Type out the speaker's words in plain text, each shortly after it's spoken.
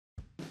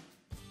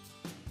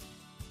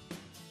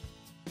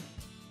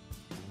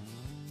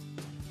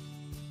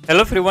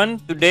Hello everyone,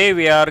 today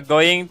we are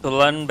going to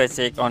learn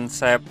basic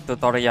Onshape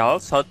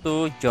tutorials how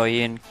to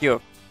join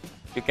cube.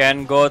 You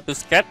can go to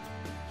sketch,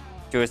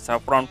 choose a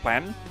front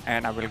plane,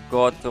 and I will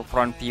go to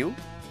front view.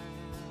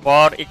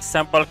 For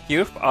example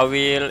cube, I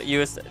will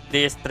use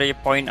this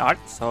 3-point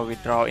arch, so we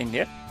draw in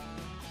here.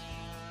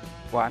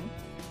 One,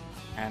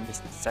 and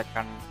this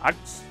second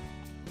arch,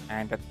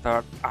 and the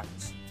third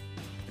arch.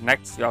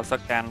 Next, you also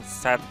can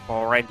set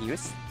for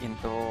radius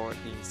into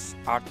this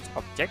arch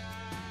object.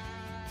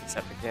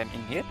 Set again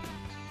in here,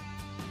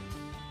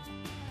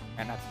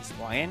 and at this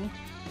point,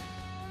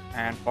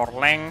 and for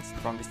length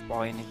from this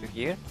point into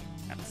here,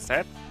 and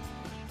set.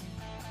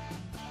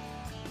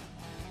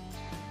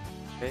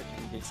 Okay,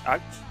 in this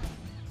arch,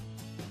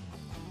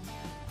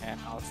 and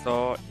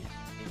also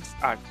in this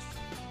arch.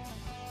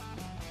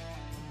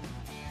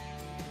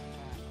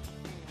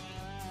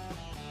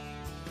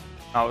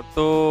 Now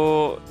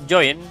to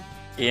join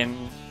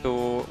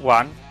into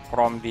one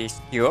from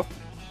this cube,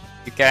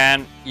 you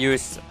can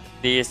use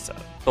these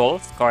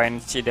tools,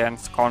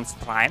 coincident,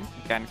 constraint.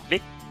 You can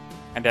click,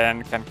 and then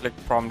you can click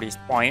from these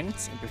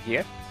points into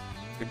here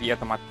to be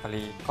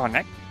automatically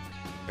connect.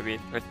 So we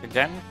click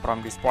again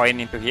from this point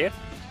into here,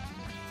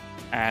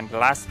 and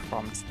last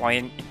from this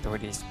point into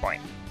this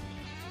point.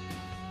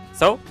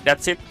 So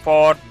that's it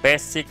for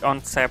basic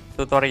Onshape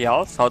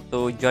tutorials how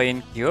to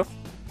join cube.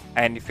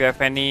 And if you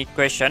have any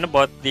question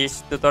about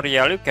this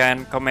tutorial, you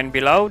can comment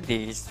below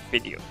this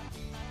video.